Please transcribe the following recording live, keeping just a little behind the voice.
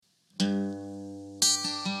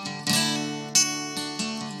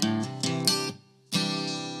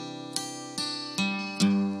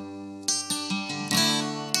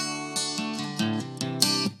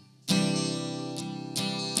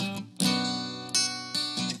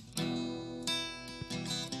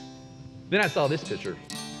Then I saw this picture.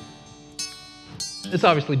 It's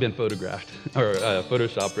obviously been photographed, or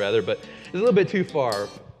photoshopped rather, but it's a little bit too far.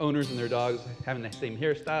 Owners and their dogs having the same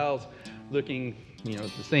hairstyles, looking, the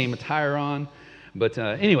same attire on. But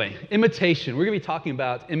anyway, imitation. We're going to be talking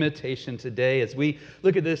about imitation today as we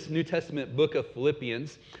look at this New Testament book of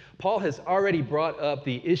Philippians. Paul has already brought up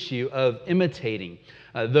the issue of imitating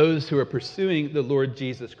those who are pursuing the Lord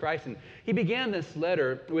Jesus Christ. And he began this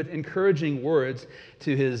letter with encouraging words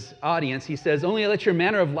to his audience. He says, "Only let your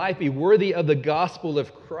manner of life be worthy of the gospel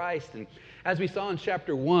of Christ." And as we saw in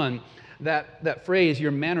chapter 1, that phrase,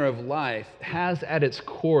 your manner of life, has at its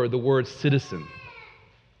core the word citizen.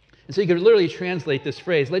 And so you could literally translate this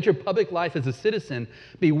phrase, let your public life as a citizen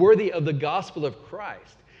be worthy of the gospel of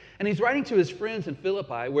Christ. And he's writing to his friends in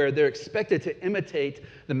Philippi where they're expected to imitate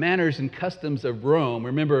the manners and customs of Rome.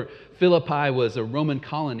 Remember, Philippi was a Roman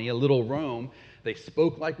colony, a little Rome. They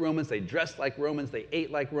spoke like Romans, they dressed like Romans, they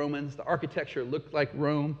ate like Romans, the architecture looked like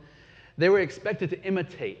Rome. They were expected to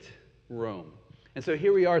imitate Rome. And so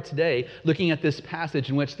here we are today looking at this passage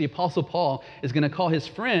in which the Apostle Paul is going to call his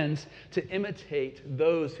friends to imitate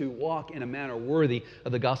those who walk in a manner worthy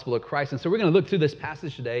of the gospel of Christ. And so we're going to look through this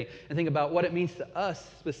passage today and think about what it means to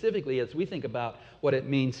us specifically as we think about what it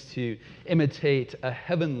means to imitate a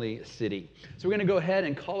heavenly city. So we're going to go ahead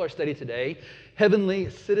and call our study today Heavenly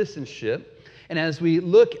Citizenship. And as we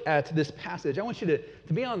look at this passage, I want you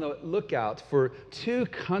to be on the lookout for two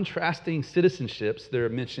contrasting citizenships that are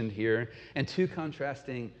mentioned here and two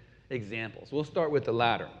contrasting examples. We'll start with the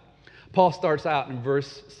latter. Paul starts out in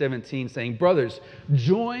verse 17 saying, "Brothers,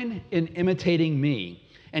 join in imitating me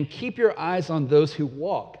and keep your eyes on those who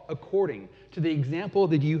walk according to the example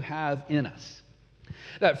that you have in us."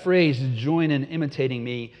 That phrase, join in imitating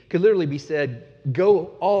me, could literally be said,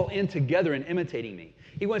 go all in together in imitating me.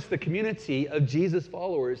 He wants the community of Jesus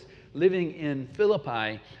followers living in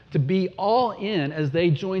Philippi to be all in as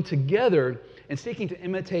they join together in seeking to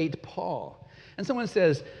imitate Paul. And someone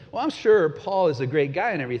says, well, I'm sure Paul is a great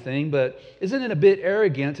guy and everything, but isn't it a bit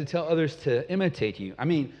arrogant to tell others to imitate you? I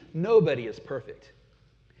mean, nobody is perfect.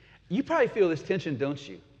 You probably feel this tension, don't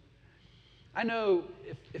you? I know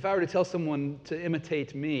if I were to tell someone to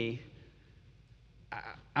imitate me,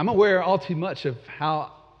 I'm aware all too much of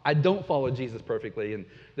how I don't follow Jesus perfectly, and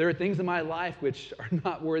there are things in my life which are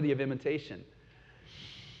not worthy of imitation.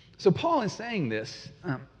 So Paul, in saying this,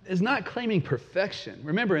 is not claiming perfection.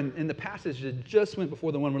 Remember, in the passage that just went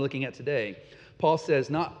before the one we're looking at today, Paul says,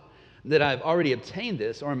 not that I've already obtained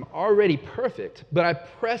this or I'm already perfect, but I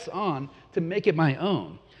press on to make it my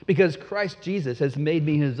own, because Christ Jesus has made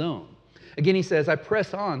me his own. Again, he says, I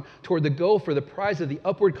press on toward the goal for the prize of the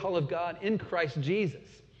upward call of God in Christ Jesus.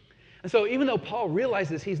 And so even though Paul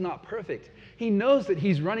realizes he's not perfect, he knows that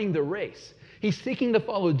he's running the race. He's seeking to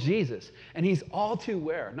follow Jesus, and he's all too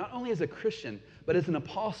aware, not only as a Christian, but as an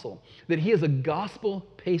apostle, that he is a gospel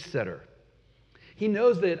pace setter. He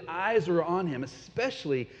knows that eyes are on him,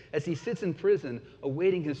 especially as he sits in prison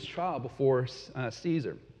awaiting his trial before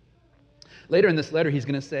Caesar. Later in this letter, he's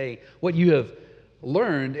going to say, what you have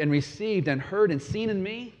learned and received and heard and seen in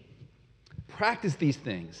me, practice these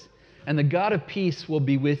things, and the God of peace will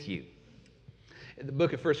be with you. In the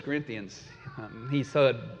book of 1 Corinthians, he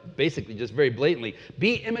said basically just very blatantly,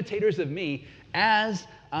 be imitators of me as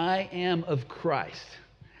I am of Christ.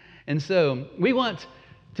 And so we want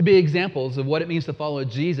to be examples of what it means to follow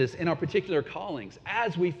Jesus in our particular callings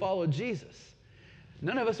as we follow Jesus.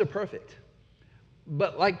 None of us are perfect.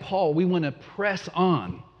 But like Paul, we want to press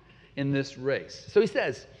on in this race. So he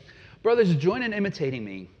says, brothers, join in imitating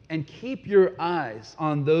me and keep your eyes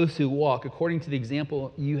on those who walk according to the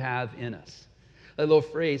example you have in us. That little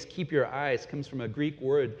phrase, keep your eyes, comes from a Greek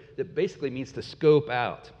word that basically means to scope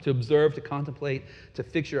out, to observe, to contemplate, to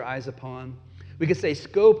fix your eyes upon. We could say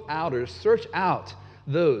scope out or search out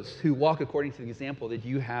those who walk according to the example that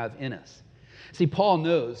you have in us. See, Paul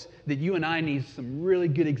knows that you and I need some really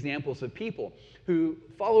good examples of people who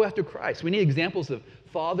follow after Christ. We need examples of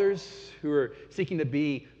fathers who are seeking to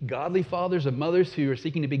be godly fathers, of mothers who are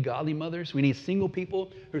seeking to be godly mothers. We need single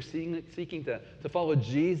people who are seeking to follow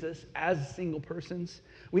Jesus as single persons.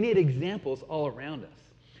 We need examples all around us.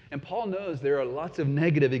 And Paul knows there are lots of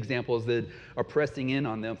negative examples that are pressing in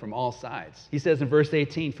on them from all sides. He says in verse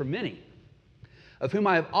 18, for many, of whom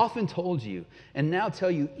I have often told you, and now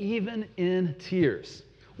tell you even in tears,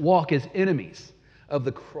 walk as enemies of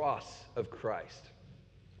the cross of Christ.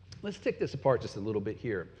 Let's take this apart just a little bit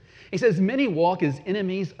here. He says, many walk as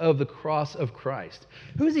enemies of the cross of Christ.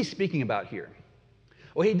 Who is he speaking about here?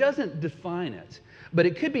 Well, he doesn't define it, but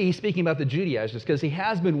it could be he's speaking about the Judaizers because he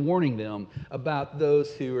has been warning them about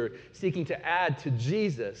those who are seeking to add to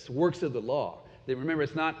Jesus works of the law, that, remember,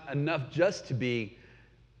 it's not enough just to be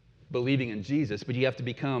believing in Jesus, but you have to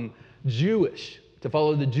become Jewish to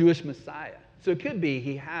follow the Jewish Messiah. So it could be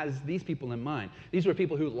he has these people in mind. These were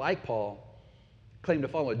people who, like Paul, claimed to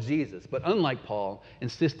follow Jesus, but unlike Paul,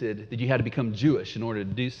 insisted that you had to become Jewish in order to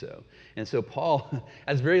do so. And so Paul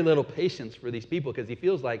has very little patience for these people because he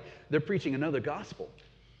feels like they're preaching another gospel.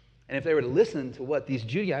 And if they were to listen to what these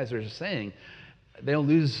Judaizers are saying, they'll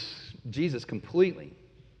lose Jesus completely.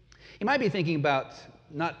 He might be thinking about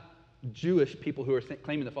not Jewish people who are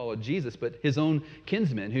claiming to follow Jesus, but his own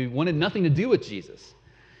kinsmen who wanted nothing to do with Jesus.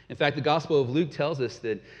 In fact, the Gospel of Luke tells us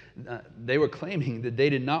that they were claiming that they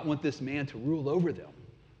did not want this man to rule over them.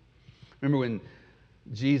 Remember when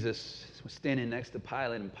Jesus was standing next to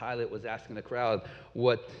Pilate, and Pilate was asking the crowd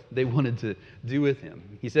what they wanted to do with him.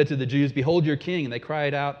 He said to the Jews, "Behold your king," and they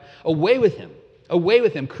cried out, "Away with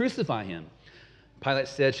him, crucify him." Pilate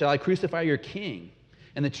said, "Shall I crucify your king?"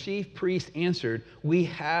 And the chief priests answered, "We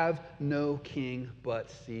have no king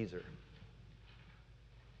but Caesar."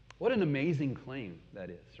 What an amazing claim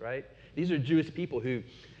that is, right? These are Jewish people who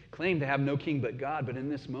claim to have no king but God, but in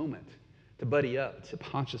this moment, to buddy up to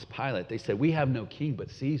Pontius Pilate, they said, "We have no king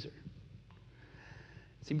but Caesar."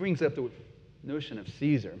 So he brings up the notion of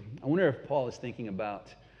Caesar. I wonder if Paul is thinking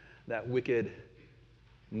about that wicked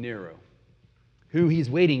Nero, who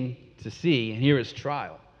he's waiting to see and hear his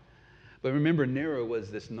trial. But remember, Nero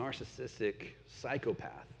was this narcissistic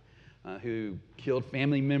psychopath who killed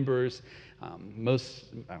family members.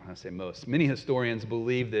 Many historians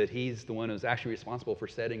believe that he's the one who's actually responsible for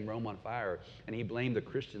setting Rome on fire, and he blamed the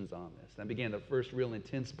Christians on this. That began the first real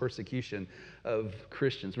intense persecution of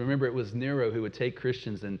Christians. Remember, it was Nero who would take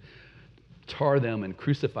Christians and tar them and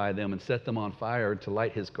crucify them and set them on fire to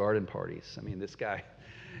light his garden parties. I mean, this guy,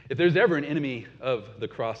 if there's ever an enemy of the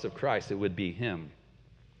cross of Christ, it would be him.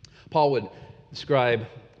 Paul would describe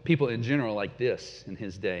people in general like this in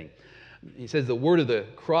his day. He says, "The word of the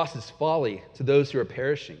cross is folly to those who are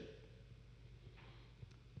perishing,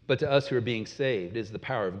 but to us who are being saved is the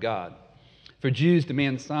power of God. For Jews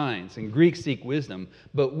demand signs and Greeks seek wisdom,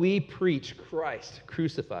 but we preach Christ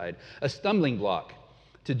crucified, a stumbling block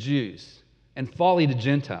to Jews and folly to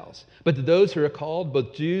Gentiles. But to those who are called,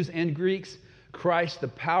 both Jews and Greeks, Christ, the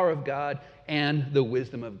power of God and the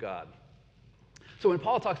wisdom of God." So when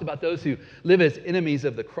Paul talks about those who live as enemies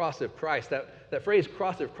of the cross of Christ, that phrase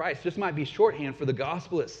cross of Christ just might be shorthand for the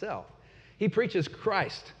gospel itself. He preaches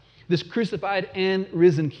Christ, this crucified and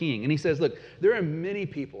risen king. And he says, look, there are many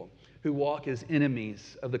people who walk as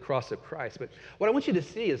enemies of the cross of Christ. But what I want you to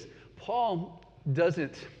see is Paul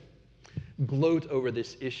doesn't gloat over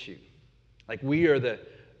this issue. Like we're the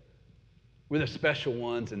special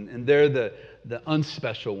ones and they're the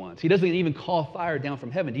unspecial ones. He doesn't even call fire down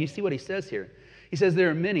from heaven. Do you see what he says here? He says, "There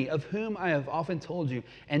are many of whom I have often told you,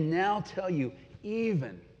 and now tell you,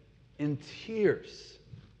 even in tears,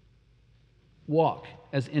 walk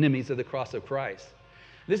as enemies of the cross of Christ."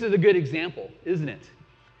 This is a good example, isn't it?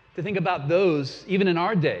 To think about those, even in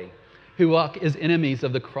our day, who walk as enemies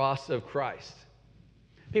of the cross of Christ.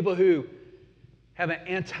 People who have an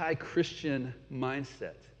anti-Christian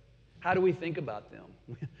mindset. How do we think about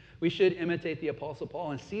them? We should imitate the Apostle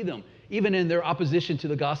Paul and see them, even in their opposition to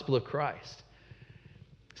the gospel of Christ.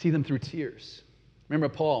 See them through tears. Remember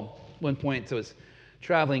Paul, one point, was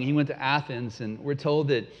traveling. He went to Athens, and we're told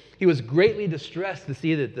that he was greatly distressed to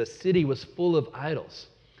see that the city was full of idols.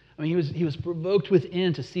 I mean, he was provoked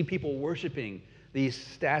within to see people worshiping these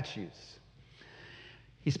statues.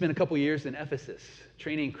 He spent a couple years in Ephesus,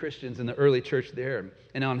 training Christians in the early church there.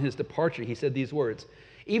 And on his departure, he said these words,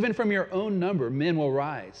 "Even from your own number, men will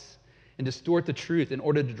rise and distort the truth in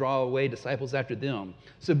order to draw away disciples after them.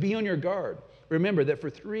 So be on your guard. Remember that for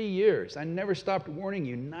 3 years, I never stopped warning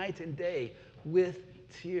you night and day with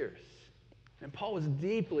tears." And Paul was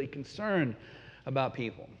deeply concerned about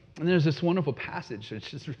people. And there's this wonderful passage.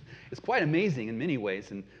 It's quite amazing in many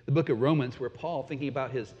ways in the book of Romans, where Paul, thinking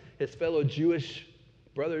about his fellow Jewish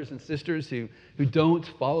brothers and sisters who don't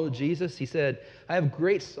follow Jesus, he said, "I have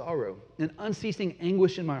great sorrow and unceasing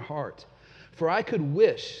anguish in my heart, for I could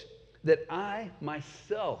wish that I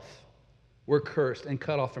myself were cursed and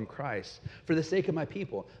cut off from Christ for the sake of my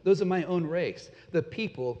people, those of my own race, the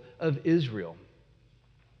people of Israel."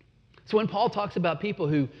 So when Paul talks about people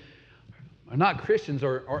who are not Christians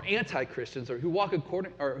or anti-Christians or who walk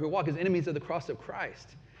as enemies of the cross of Christ,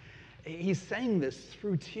 he's saying this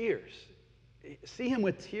through tears. See him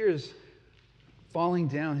with tears falling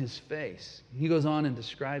down his face. He goes on and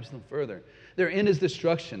describes them further. Their end is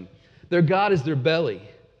destruction. Their God is their belly.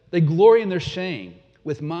 They glory in their shame,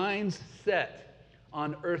 with minds set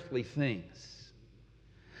on earthly things.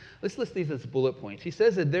 Let's list these as bullet points. He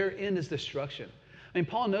says that their end is destruction. I mean,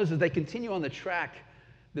 Paul knows as they continue on the track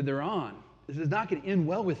that they're on, this is not going to end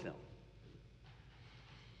well with them.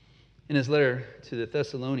 In his letter to the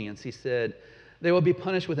Thessalonians, he said, they will be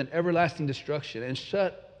punished with an everlasting destruction and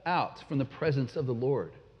shut out from the presence of the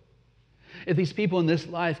Lord. If these people in this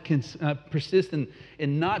life can persist in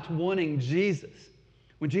not wanting Jesus,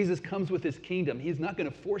 when Jesus comes with his kingdom, he's not going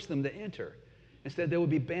to force them to enter. Instead, they will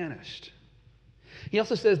be banished. He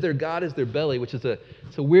also says their God is their belly, which is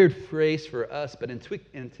it's a weird phrase for us, but let's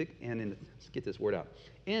get this word out.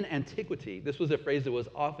 In antiquity, this was a phrase that was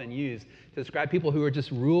often used to describe people who were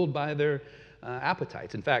just ruled by their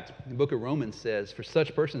appetites. In fact, the book of Romans says, for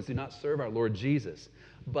such persons do not serve our Lord Jesus,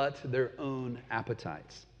 but their own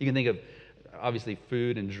appetites. You can think of, obviously,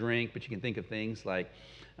 food and drink, but you can think of things like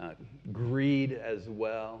greed as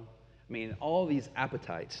well. I mean, all these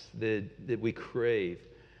appetites that we crave,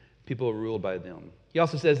 people are ruled by them. He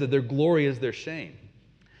also says that their glory is their shame.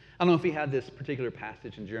 I don't know if he had this particular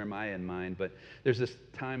passage in Jeremiah in mind, but there's this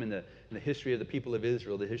time in the history of the people of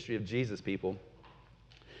Israel, the history of Jesus' people,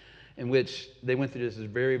 in which they went through this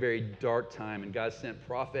very, very dark time, and God sent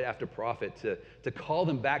prophet after prophet to call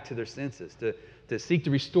them back to their senses, to seek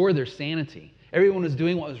to restore their sanity. Everyone was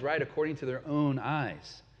doing what was right according to their own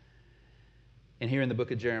eyes. And here in the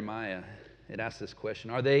book of Jeremiah, it asks this question: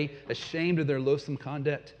 are they ashamed of their loathsome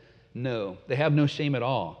conduct? No, they have no shame at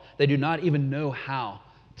all. They do not even know how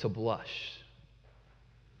to blush.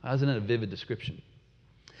 Isn't that a vivid description?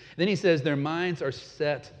 Then he says their minds are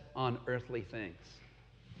set on earthly things.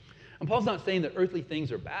 And Paul's not saying that earthly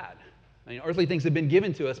things are bad. I mean, earthly things have been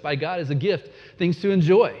given to us by God as a gift, things to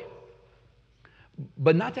enjoy,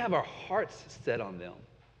 but not to have our hearts set on them.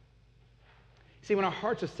 See, when our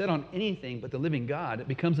hearts are set on anything but the living God, it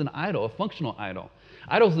becomes an idol, a functional idol.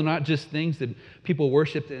 Idols are not just things that people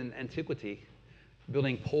worshipped in antiquity,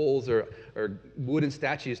 building poles or wooden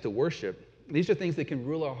statues to worship. These are things that can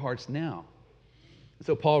rule our hearts now.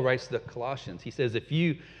 So Paul writes to the Colossians. He says, if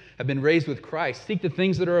you have been raised with Christ, seek the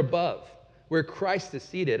things that are above, where Christ is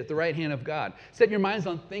seated at the right hand of God. Set your minds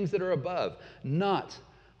on things that are above, not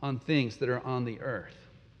on things that are on the earth.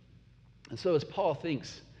 And so as Paul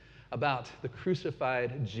thinks about the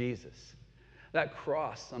crucified Jesus, that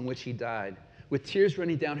cross on which he died, with tears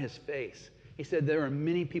running down his face, he said there are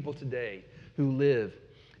many people today who live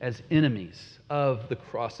as enemies of the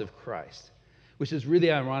cross of Christ, which is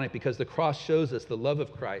really ironic because the cross shows us the love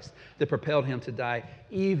of Christ that propelled him to die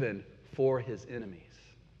even for his enemies.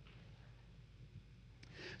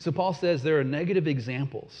 So Paul says there are negative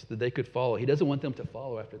examples that they could follow. He doesn't want them to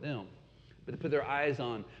follow after them, but to put their eyes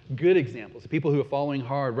on good examples, people who are following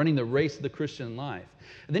hard, running the race of the Christian life.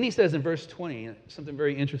 And then he says in verse 20, something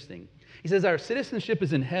very interesting. He says, our citizenship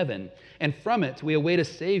is in heaven, and from it we await a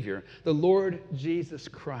Savior, the Lord Jesus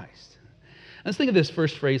Christ. Let's think of this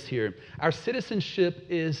first phrase here. Our citizenship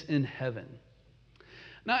is in heaven.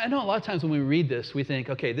 Now, I know a lot of times when we read this, we think,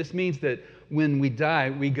 okay, this means that when we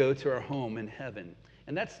die, we go to our home in heaven.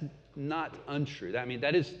 And that's not untrue. I mean,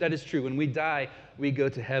 that is true. When we die, we go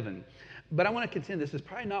to heaven. But I want to contend this is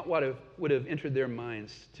probably not what would have entered their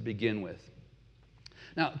minds to begin with.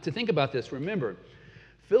 Now, to think about this, remember,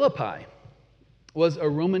 Philippi was a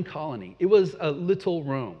Roman colony. It was a little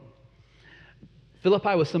Rome.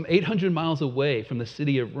 Philippi was some 800 miles away from the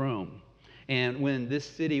city of Rome. And when this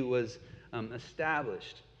city was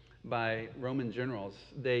established by Roman generals,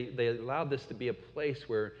 they allowed this to be a place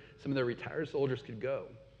where some of their retired soldiers could go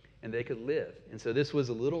and they could live. And so this was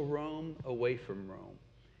a little Rome away from Rome.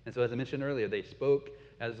 And so as I mentioned earlier, they spoke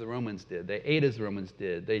as the Romans did. They ate as the Romans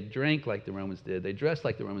did. They drank like the Romans did. They dressed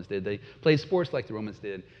like the Romans did. They played sports like the Romans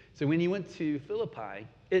did. So when you went to Philippi,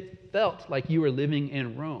 it felt like you were living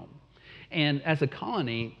in Rome. And as a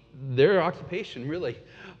colony, their occupation really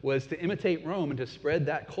was to imitate Rome and to spread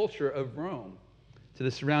that culture of Rome to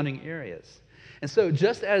the surrounding areas. And so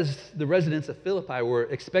just as the residents of Philippi were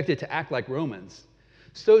expected to act like Romans,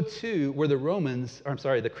 so too were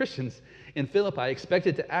the Christians in Philippi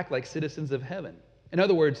expected to act like citizens of heaven. In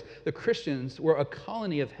other words, the Christians were a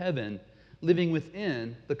colony of heaven living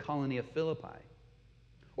within the colony of Philippi.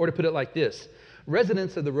 Or to put it like this,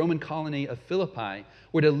 residents of the Roman colony of Philippi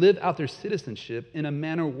were to live out their citizenship in a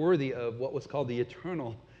manner worthy of what was called the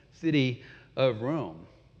eternal city of Rome.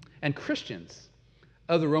 And Christians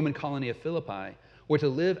of the Roman colony of Philippi were to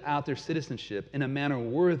live out their citizenship in a manner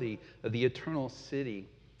worthy of the eternal city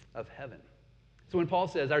of heaven. So when Paul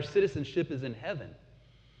says our citizenship is in heaven,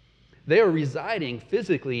 they are residing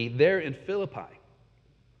physically there in Philippi.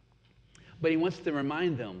 But he wants to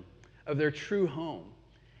remind them of their true home.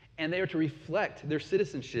 And they are to reflect their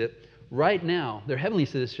citizenship right now, their heavenly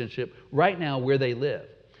citizenship right now where they live.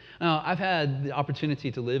 Now, I've had the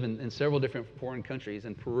opportunity to live in several different foreign countries,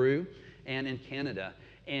 in Peru and in Canada.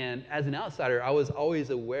 And as an outsider, I was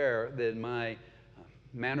always aware that my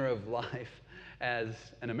manner of life as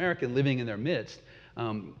an American living in their midst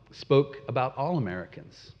spoke about all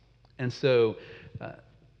Americans. And so,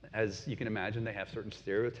 as you can imagine, they have certain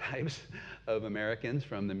stereotypes of Americans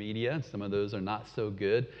from the media, and some of those are not so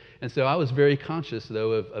good. And so I was very conscious,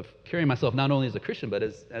 though, of carrying myself not only as a Christian, but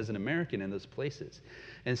as an American in those places.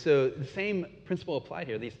 And so the same principle applied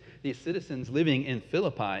here. These citizens living in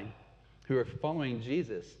Philippi who are following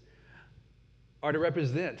Jesus are to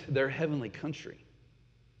represent their heavenly country.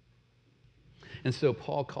 And so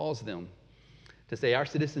Paul calls them to say, our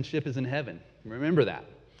citizenship is in heaven. Remember that.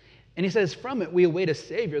 And he says, from it we await a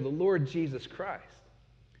Savior, the Lord Jesus Christ.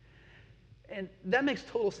 And that makes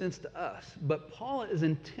total sense to us. But Paul is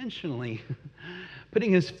intentionally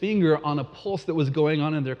putting his finger on a pulse that was going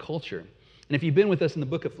on in their culture. And if you've been with us in the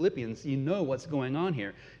book of Philippians, you know what's going on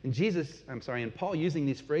here. And Paul using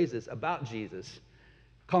these phrases about Jesus,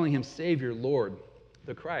 calling him Savior, Lord,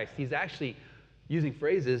 the Christ, he's actually using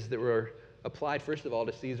phrases that were applied, first of all,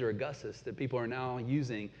 to Caesar Augustus, that people are now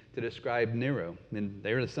using to describe Nero. And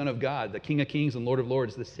they're the Son of God, the King of Kings and Lord of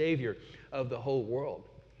Lords, the Savior of the whole world.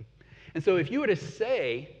 And so if you were to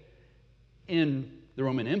say in the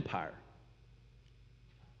Roman Empire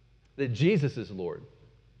that Jesus is Lord,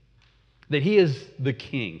 that he is the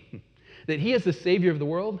King, that he is the Savior of the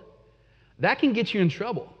world, that can get you in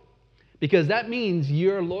trouble. Because that means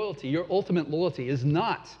your loyalty, your ultimate loyalty, is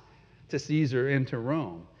not to Caesar and to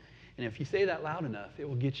Rome. And if you say that loud enough, it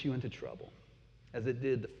will get you into trouble, as it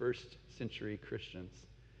did the first century Christians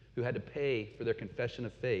who had to pay for their confession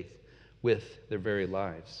of faith with their very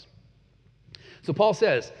lives. So Paul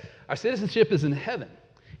says, our citizenship is in heaven,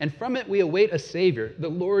 and from it we await a Savior, the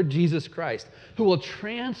Lord Jesus Christ, who will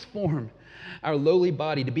transform our lowly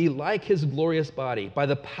body to be like his glorious body by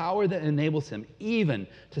the power that enables him even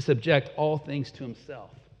to subject all things to himself.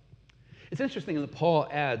 It's interesting that Paul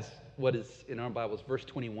adds what is in our Bibles, verse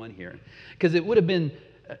 21 here, because it would have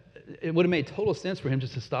made total sense for him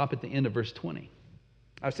just to stop at the end of verse 20.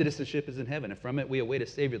 Our citizenship is in heaven, and from it we await a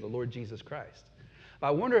Savior, the Lord Jesus Christ. But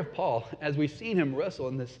I wonder if Paul, as we've seen him wrestle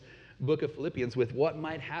in this book of Philippians with what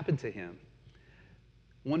might happen to him,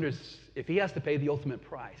 wonders if he has to pay the ultimate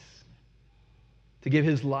price to give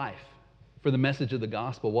his life for the message of the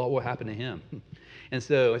gospel, what will happen to him? And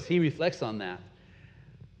so as he reflects on that,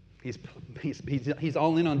 He's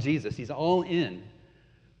all in on Jesus. He's all in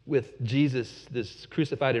with Jesus, this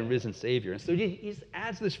crucified and risen Savior. And so he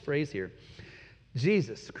adds this phrase here.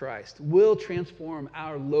 Jesus Christ will transform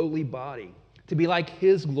our lowly body to be like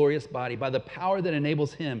his glorious body by the power that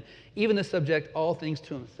enables him even to subject all things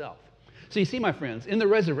to himself. So you see, my friends, in the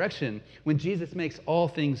resurrection, when Jesus makes all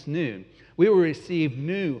things new, we will receive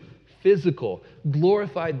new, physical,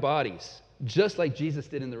 glorified bodies, just like Jesus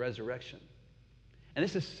did in the resurrection. And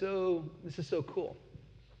this is so cool.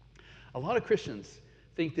 A lot of Christians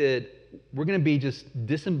think that we're going to be just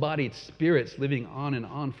disembodied spirits living on and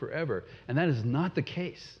on forever, and that is not the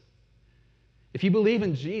case. If you believe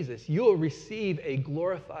in Jesus, you will receive a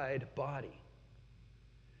glorified body.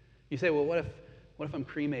 You say, well, what if I'm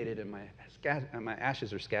cremated and my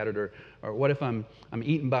ashes are scattered, or what if I'm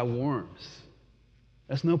eaten by worms?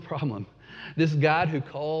 That's no problem. This God who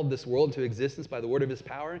called this world into existence by the word of his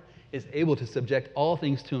power is able to subject all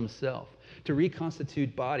things to himself, to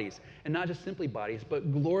reconstitute bodies, and not just simply bodies,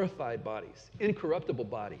 but glorified bodies, incorruptible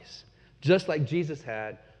bodies, just like Jesus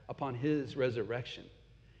had upon his resurrection.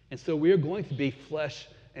 And so we are going to be flesh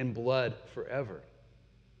and blood forever.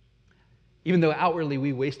 Even though outwardly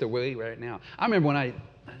we waste away right now. I remember when I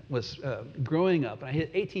was growing up, and I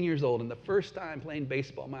hit 18 years old, and the first time playing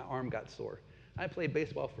baseball, my arm got sore. I played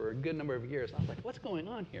baseball for a good number of years. I was like, what's going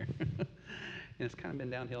on here? And it's kind of been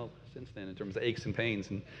downhill since then in terms of aches and pains.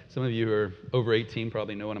 And some of you who are over 18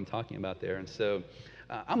 probably know what I'm talking about there. And so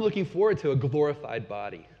I'm looking forward to a glorified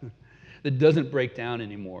body that doesn't break down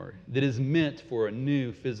anymore, that is meant for a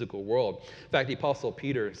new physical world. In fact, the Apostle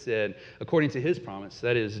Peter said, according to his promise,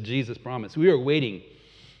 that is Jesus' promise, we are waiting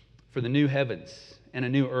for the new heavens and a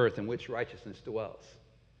new earth in which righteousness dwells.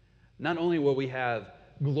 Not only will we have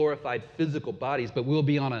glorified physical bodies, but we'll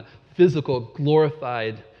be on a physical,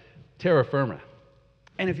 glorified terra firma.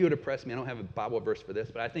 And if you would have pressed me, I don't have a Bible verse for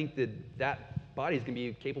this, but I think that body is going to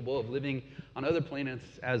be capable of living on other planets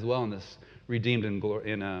as well in this redeemed and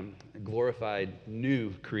glorified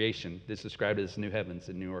new creation that's described as new heavens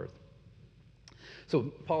and new earth. So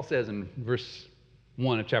Paul says in verse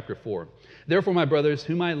 1 of chapter 4, therefore, my brothers,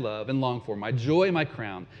 whom I love and long for, my joy, my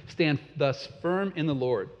crown, stand thus firm in the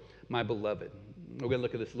Lord, my beloved. We're going to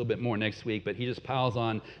look at this a little bit more next week, but he just piles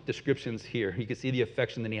on descriptions here. You can see the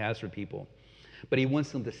affection that he has for people. But he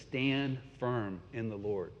wants them to stand firm in the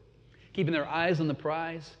Lord, keeping their eyes on the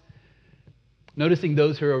prize, noticing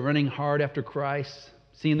those who are running hard after Christ,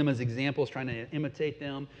 seeing them as examples, trying to imitate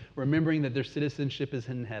them, remembering that their citizenship is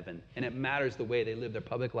in heaven, and it matters the way they live their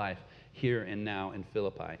public life here and now in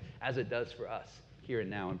Philippi, as it does for us here and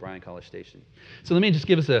now in Bryan College Station. So let me just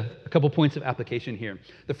give us a couple points of application here.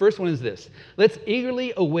 The first one is this: let's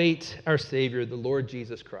eagerly await our Savior, the Lord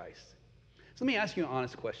Jesus Christ. So let me ask you an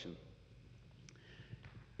honest question.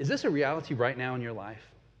 Is this a reality right now in your life?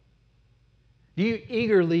 Do you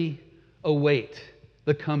eagerly await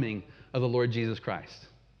the coming of the Lord Jesus Christ?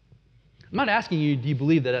 I'm not asking you, do you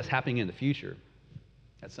believe that that's happening in the future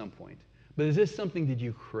at some point? But is this something that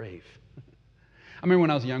you crave? I remember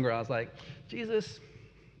when I was younger, I was like, Jesus,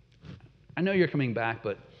 I know you're coming back,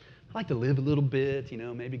 but I'd like to live a little bit,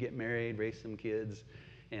 maybe get married, raise some kids.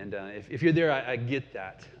 And if you're there, I get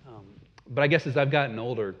that. But I guess as I've gotten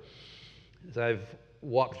older, as I've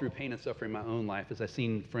walked through pain and suffering in my own life, as I've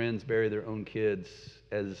seen friends bury their own kids,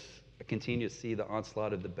 as I continue to see the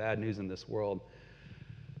onslaught of the bad news in this world,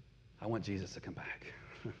 I want Jesus to come back.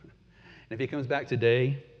 And if he comes back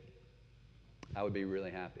today, I would be really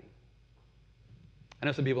happy. I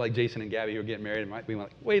know some people like Jason and Gabby who are getting married and might be like,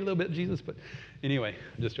 wait a little bit, Jesus. But anyway,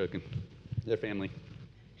 I'm just joking. They're family.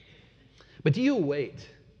 But do you wait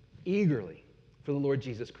eagerly for the Lord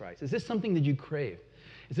Jesus Christ? Is this something that you crave?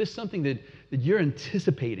 Is this something that you're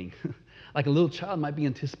anticipating? Like a little child might be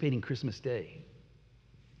anticipating Christmas Day.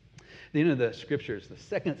 At the end of the scriptures, the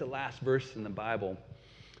second to last verse in the Bible,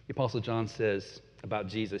 the Apostle John says about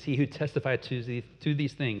Jesus, he who testified to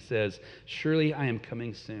these things says, surely I am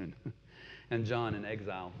coming soon. And John in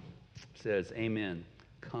exile says, amen.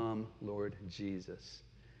 Come, Lord Jesus.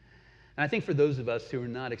 And I think for those of us who are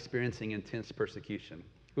not experiencing intense persecution,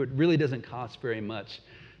 who it really doesn't cost very much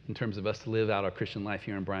in terms of us to live out our Christian life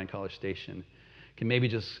here in Bryan College Station, can maybe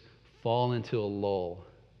just fall into a lull,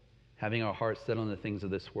 having our hearts set on the things of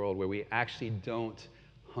this world where we actually don't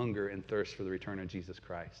hunger and thirst for the return of Jesus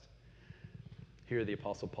Christ. Here the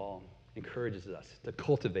Apostle Paul encourages us to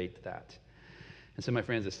cultivate that. And so, my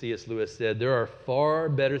friends, as C.S. Lewis said, there are far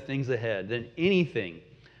better things ahead than anything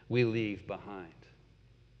we leave behind.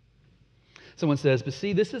 Someone says, but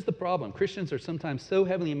see, this is the problem. Christians are sometimes so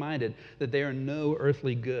heavenly minded that they are no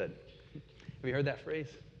earthly good. Have you heard that phrase?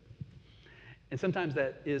 And sometimes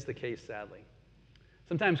that is the case, sadly.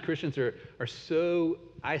 Sometimes Christians are so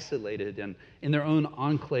isolated and in their own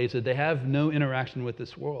enclaves that they have no interaction with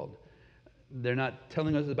this world. They're not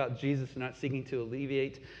telling us about Jesus. They're not seeking to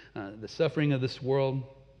alleviate the suffering of this world.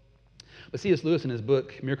 But C.S. Lewis in his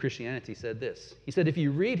book, Mere Christianity, said this. He said, if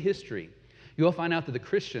you read history, you will find out that the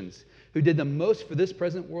Christians who did the most for this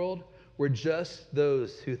present world were just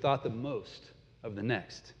those who thought the most of the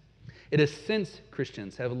next. It is since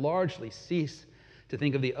Christians have largely ceased to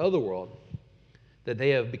think of the other world that they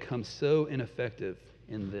have become so ineffective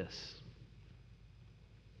in this.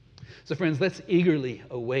 So friends, let's eagerly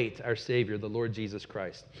await our Savior, the Lord Jesus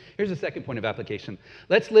Christ. Here's the second point of application.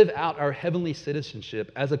 Let's live out our heavenly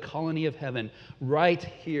citizenship as a colony of heaven right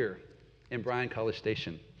here in Bryan College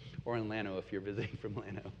Station, or in Llano if you're visiting from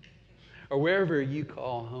Llano, or wherever you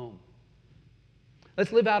call home.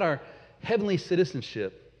 Let's live out our heavenly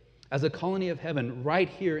citizenship as a colony of heaven right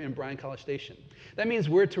here in Bryan College Station. That means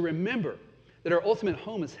we're to remember that our ultimate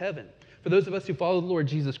home is heaven, for those of us who follow the Lord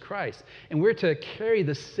Jesus Christ. And we're to carry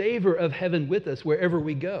the savor of heaven with us wherever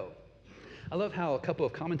we go. I love how a couple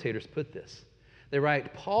of commentators put this. They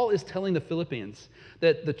write, Paul is telling the Philippians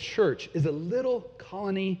that the church is a little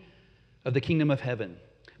colony of the kingdom of heaven.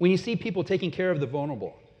 When you see people taking care of the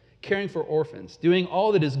vulnerable, caring for orphans, doing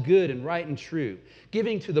all that is good and right and true,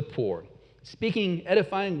 giving to the poor, speaking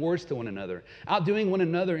edifying words to one another, outdoing one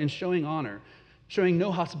another in showing honor, showing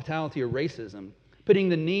no hospitality or racism, putting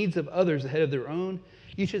the needs of others ahead of their own,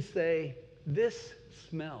 you should say, this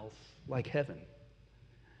smells like heaven.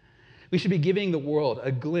 We should be giving the world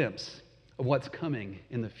a glimpse of what's coming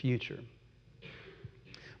in the future.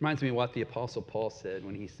 Reminds me of what the Apostle Paul said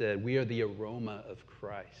when he said, we are the aroma of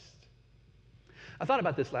Christ. I thought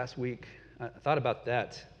about this last week. I thought about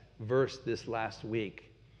that verse this last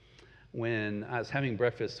week when I was having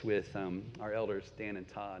breakfast with our elders, Dan and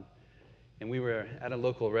Todd. And we were at a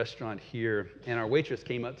local restaurant here, and our waitress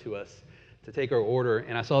came up to us to take our order,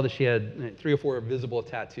 and I saw that she had 3 or 4 visible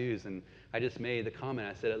tattoos, and I just made the comment.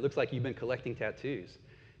 I said, it looks like you've been collecting tattoos.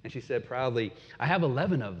 And she said proudly, I have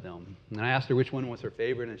 11 of them. And I asked her which one was her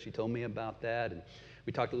favorite, and she told me about that. And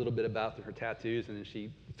we talked a little bit about her tattoos, and then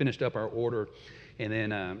she finished up our order. And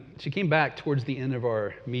then she came back towards the end of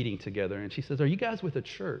our meeting together, and she says, are you guys with a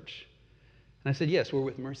church? And I said, yes, we're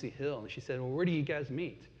with Mercy Hill. And she said, well, where do you guys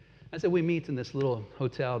meet? I said, we meet in this little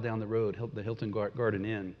hotel down the road, the Hilton Garden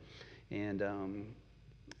Inn. And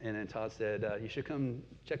then Todd said, you should come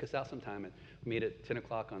check us out sometime. And we meet at 10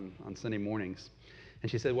 o'clock on Sunday mornings. And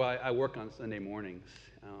she said, well, I work on Sunday mornings,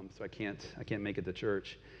 so I can't make it to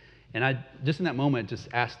church. And I, just in that moment, just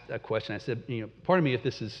asked a question. I said, pardon me if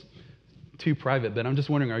this is too private, but I'm just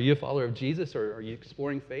wondering, are you a follower of Jesus, or are you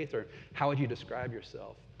exploring faith, or how would you describe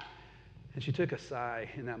yourself? And she took a sigh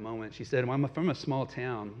in that moment. She said, well, I'm from a small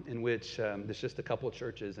town in which there's just a couple of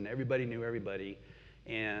churches, and everybody knew everybody,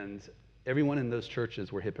 and everyone in those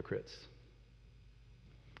churches were hypocrites.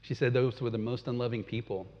 She said those were the most unloving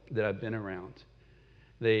people that I've been around.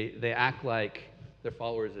 They act like they're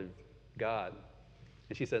followers of God.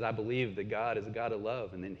 And she said, I believe that God is a God of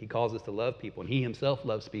love, and then he calls us to love people, and he himself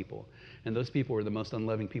loves people. And those people were the most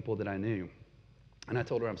unloving people that I knew. And I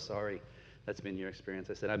told her, I'm sorry that's been your experience.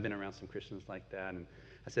 I said, I've been around some Christians like that. And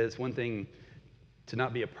I said, it's one thing to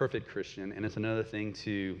not be a perfect Christian, and it's another thing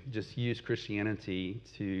to just use Christianity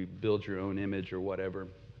to build your own image or whatever.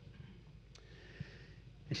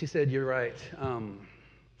 And she said, you're right.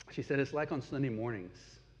 She said, it's like on Sunday mornings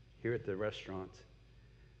here at the restaurant.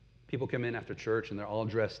 People come in after church and they're all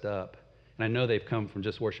dressed up. And I know they've come from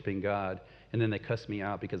just worshiping God. And then they cuss me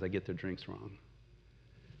out because I get their drinks wrong.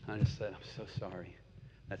 I just said, I'm so sorry.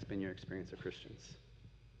 That's been your experience of Christians.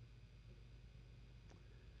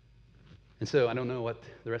 And so I don't know what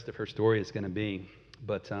the rest of her story is going to be.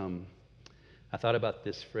 But I thought about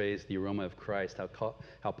this phrase, the aroma of Christ,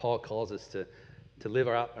 how Paul calls us to live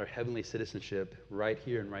out our heavenly citizenship right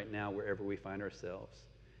here and right now, wherever we find ourselves.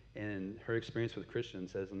 And her experience with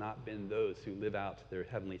Christians has not been those who live out their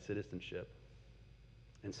heavenly citizenship.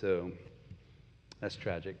 And so that's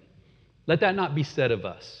tragic. Let that not be said of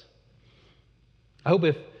us. I hope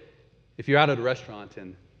if you're out at a restaurant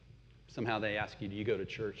and somehow they ask you, do you go to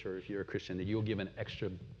church, or if you're a Christian, that you'll give an extra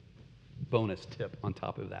bonus tip on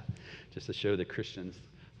top of that, just to show that Christians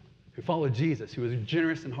who follow Jesus, who is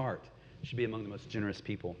generous in heart, should be among the most generous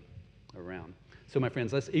people around. So my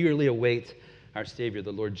friends, let's eagerly await our Savior,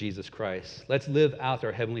 the Lord Jesus Christ. Let's live out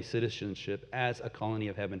our heavenly citizenship as a colony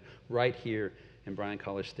of heaven right here in Bryan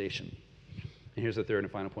College Station. And here's the third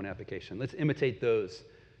and final point of application. Let's imitate those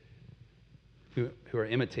who are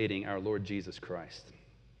imitating our Lord Jesus Christ.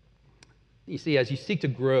 You see, as you seek to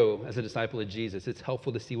grow as a disciple of Jesus, it's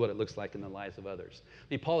helpful to see what it looks like in the lives of others. I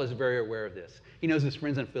mean, Paul is very aware of this. He knows his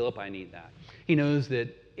friends in Philippi need that. He knows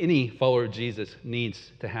that any follower of Jesus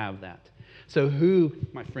needs to have that. So who,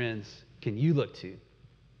 my friends, can you look to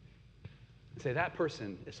and say, that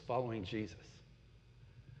person is following Jesus?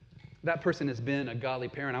 That person has been a godly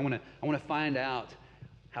parent. I want to find out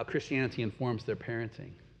how Christianity informs their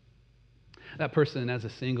parenting. That person, as a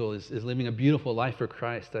single, is living a beautiful life for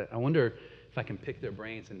Christ. I wonder if I can pick their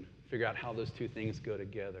brains and figure out how those two things go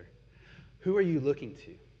together. Who are you looking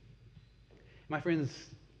to? My friends,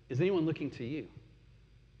 is anyone looking to you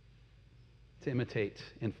to imitate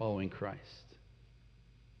in following Christ?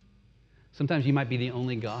 Sometimes you might be the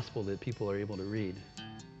only gospel that people are able to read.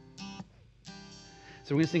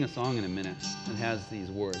 So we're going to sing a song in a minute that has these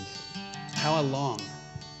words. How I long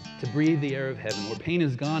to breathe the air of heaven, where pain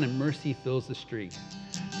is gone and mercy fills the street,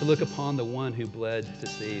 to look upon the one who bled to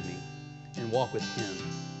save me and walk with him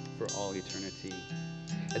for all eternity.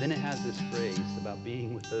 And then it has this phrase about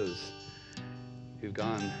being with those who've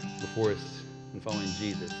gone before us and following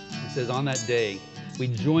Jesus. It says, on that day, we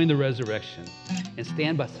join the resurrection and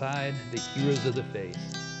stand beside the heroes of the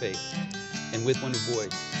faith, and with one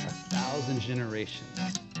voice, 1,000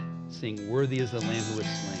 generations sing, worthy is the Lamb who was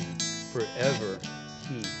slain, forever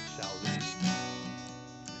he shall reign.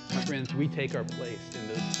 My friends, we take our place in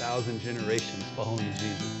those 1,000 generations following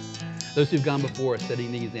Jesus. Those who've gone before us,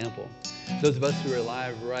 setting the example. Those of us who are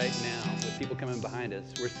alive right now, with people coming behind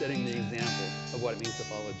us, we're setting the example of what it means to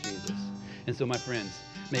follow Jesus. And so, my friends,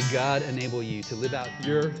 may God enable you to live out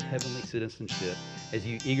your heavenly citizenship as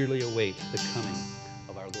you eagerly await the coming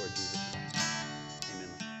of our Lord Jesus.